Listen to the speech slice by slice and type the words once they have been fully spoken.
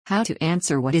How to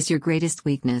answer what is your greatest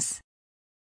weakness?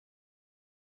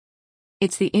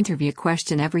 It's the interview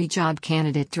question every job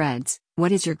candidate dreads.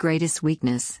 What is your greatest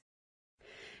weakness?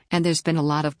 And there's been a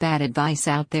lot of bad advice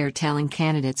out there telling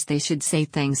candidates they should say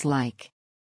things like,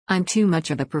 I'm too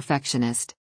much of a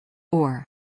perfectionist. Or,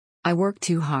 I work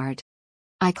too hard.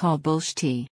 I call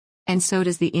bullsh. And so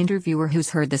does the interviewer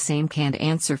who's heard the same canned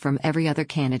answer from every other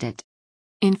candidate.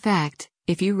 In fact,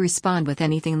 if you respond with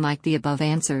anything like the above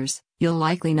answers, you'll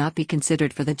likely not be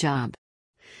considered for the job.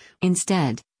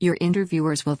 Instead, your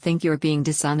interviewers will think you're being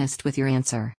dishonest with your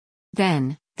answer.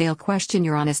 Then, they'll question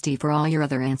your honesty for all your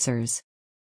other answers.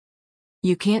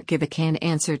 You can't give a canned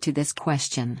answer to this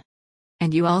question.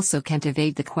 And you also can't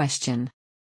evade the question.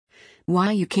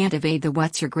 Why you can't evade the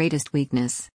what's your greatest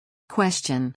weakness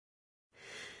question.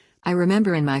 I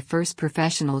remember in my first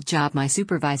professional job my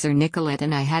supervisor Nicolette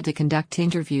and I had to conduct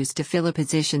interviews to fill a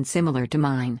position similar to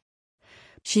mine.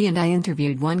 She and I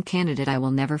interviewed one candidate I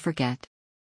will never forget.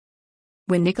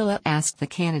 When Nicolette asked the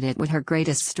candidate what her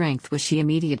greatest strength was, she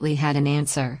immediately had an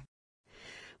answer.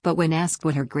 But when asked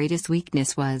what her greatest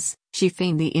weakness was, she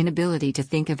feigned the inability to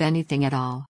think of anything at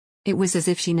all. It was as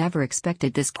if she never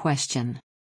expected this question.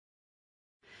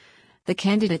 The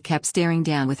candidate kept staring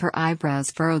down with her eyebrows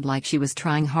furrowed like she was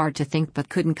trying hard to think but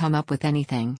couldn't come up with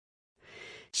anything.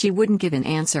 She wouldn't give an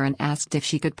answer and asked if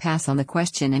she could pass on the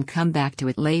question and come back to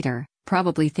it later,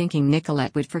 probably thinking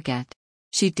Nicolette would forget.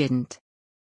 She didn't.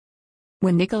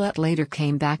 When Nicolette later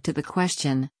came back to the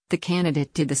question, the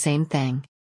candidate did the same thing.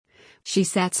 She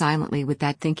sat silently with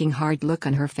that thinking hard look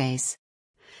on her face.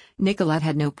 Nicolette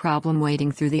had no problem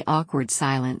waiting through the awkward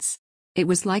silence. It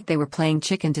was like they were playing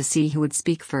chicken to see who would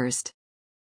speak first.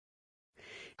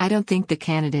 I don't think the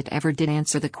candidate ever did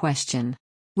answer the question.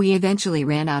 We eventually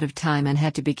ran out of time and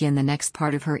had to begin the next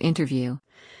part of her interview,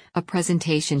 a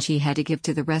presentation she had to give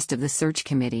to the rest of the search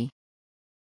committee.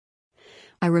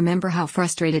 I remember how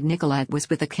frustrated Nicolette was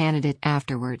with the candidate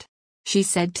afterward. She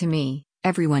said to me,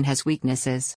 "Everyone has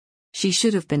weaknesses." She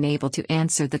should have been able to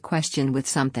answer the question with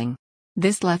something.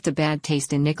 This left a bad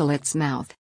taste in Nicolette's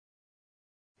mouth.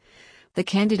 The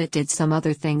candidate did some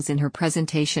other things in her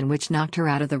presentation which knocked her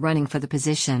out of the running for the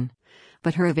position.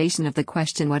 But her evasion of the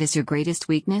question, "What is your greatest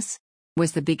weakness?"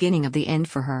 was the beginning of the end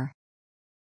for her.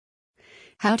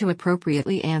 How to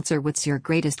appropriately answer what's your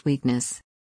greatest weakness.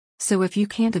 So if you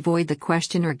can't avoid the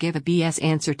question or give a BS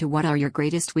answer to what are your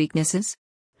greatest weaknesses?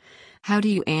 How do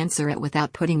you answer it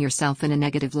without putting yourself in a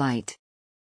negative light?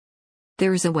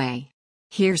 There is a way.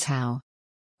 Here's how.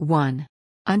 1.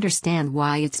 Understand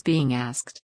why it's being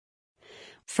asked.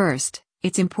 First,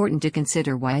 it's important to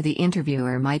consider why the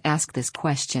interviewer might ask this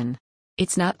question.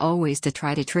 It's not always to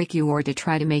try to trick you or to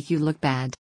try to make you look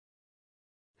bad.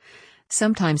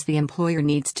 Sometimes the employer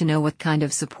needs to know what kind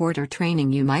of support or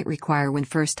training you might require when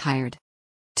first hired.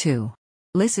 2.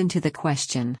 Listen to the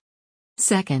question.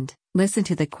 Second, listen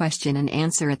to the question and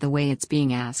answer it the way it's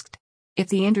being asked. If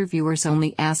the interviewers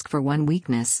only ask for one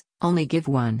weakness, only give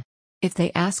one. If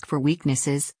they ask for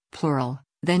weaknesses, plural,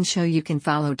 then show you can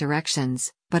follow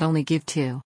directions, but only give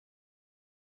 2.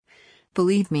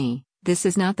 Believe me, this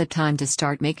is not the time to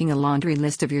start making a laundry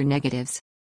list of your negatives.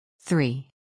 3.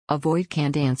 Avoid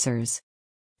canned answers.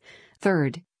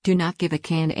 Third, do not give a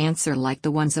canned answer like the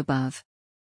ones above.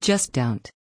 Just don't.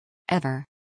 Ever.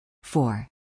 4.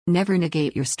 Never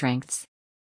negate your strengths.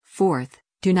 Fourth,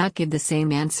 do not give the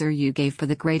same answer you gave for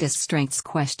the greatest strengths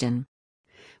question.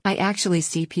 I actually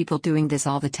see people doing this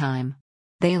all the time.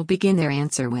 They'll begin their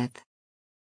answer with,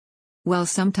 "Well,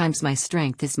 sometimes my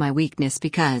strength is my weakness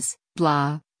because,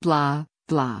 blah, blah,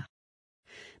 blah."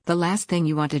 The last thing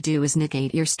you want to do is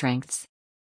negate your strengths.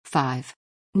 5.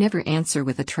 Never answer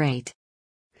with a trait.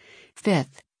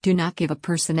 5th, do not give a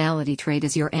personality trait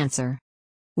as your answer.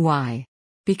 Why?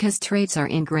 Because traits are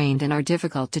ingrained and are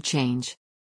difficult to change.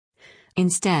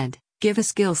 Instead, give a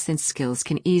skill since skills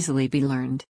can easily be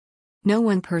learned. No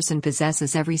one person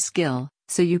possesses every skill,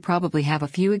 so you probably have a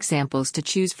few examples to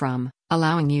choose from,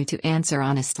 allowing you to answer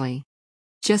honestly.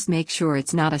 Just make sure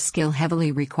it's not a skill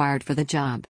heavily required for the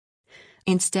job.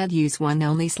 Instead, use one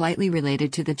only slightly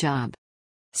related to the job.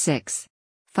 6.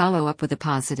 Follow up with a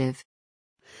positive.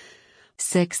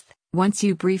 6th, once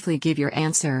you briefly give your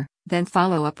answer, then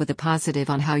follow up with a positive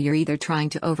on how you're either trying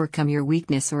to overcome your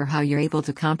weakness or how you're able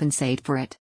to compensate for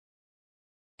it.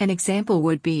 An example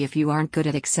would be if you aren't good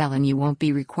at Excel and you won't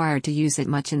be required to use it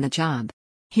much in the job.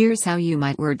 Here's how you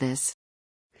might word this.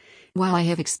 While I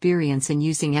have experience in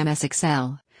using MS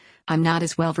Excel, I'm not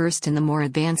as well versed in the more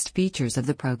advanced features of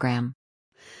the program.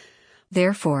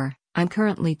 Therefore, I'm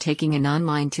currently taking an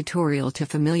online tutorial to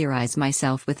familiarize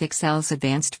myself with Excel's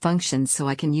advanced functions so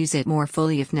I can use it more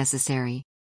fully if necessary.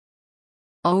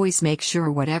 Always make sure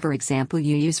whatever example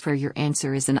you use for your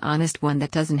answer is an honest one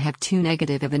that doesn't have too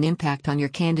negative of an impact on your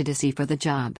candidacy for the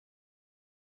job.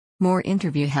 More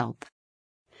interview help.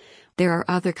 There are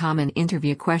other common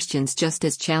interview questions just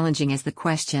as challenging as the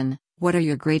question, what are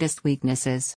your greatest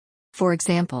weaknesses? For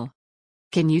example,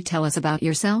 can you tell us about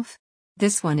yourself?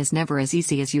 This one is never as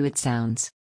easy as it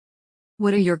sounds.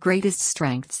 What are your greatest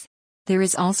strengths? There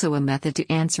is also a method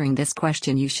to answering this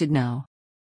question you should know.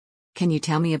 Can you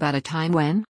tell me about a time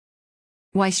when?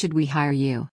 Why should we hire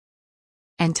you?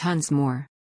 And tons more.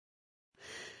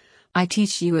 I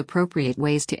teach you appropriate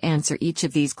ways to answer each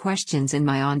of these questions in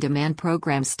my on-demand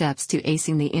program Steps to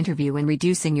Acing the Interview and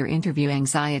Reducing Your Interview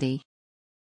Anxiety.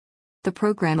 The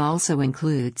program also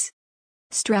includes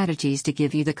strategies to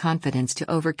give you the confidence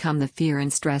to overcome the fear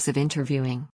and stress of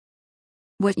interviewing,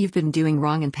 what you've been doing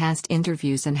wrong in past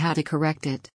interviews and how to correct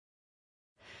it,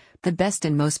 the best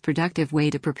and most productive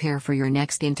way to prepare for your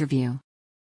next interview,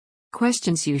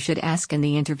 questions you should ask in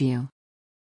the interview,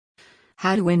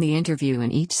 how to win the interview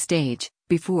in each stage,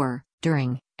 before,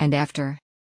 during, and after.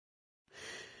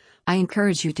 I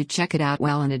encourage you to check it out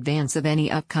well in advance of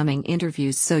any upcoming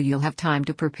interviews so you'll have time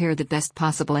to prepare the best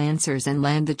possible answers and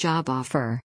land the job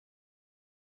offer.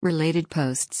 Related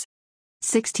posts.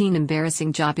 16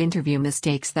 embarrassing job interview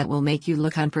mistakes that will make you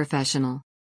look unprofessional.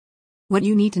 What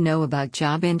you need to know about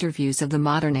job interviews of the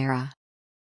modern era.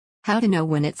 How to know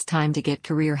when it's time to get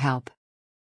career help.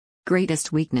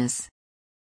 Greatest weakness.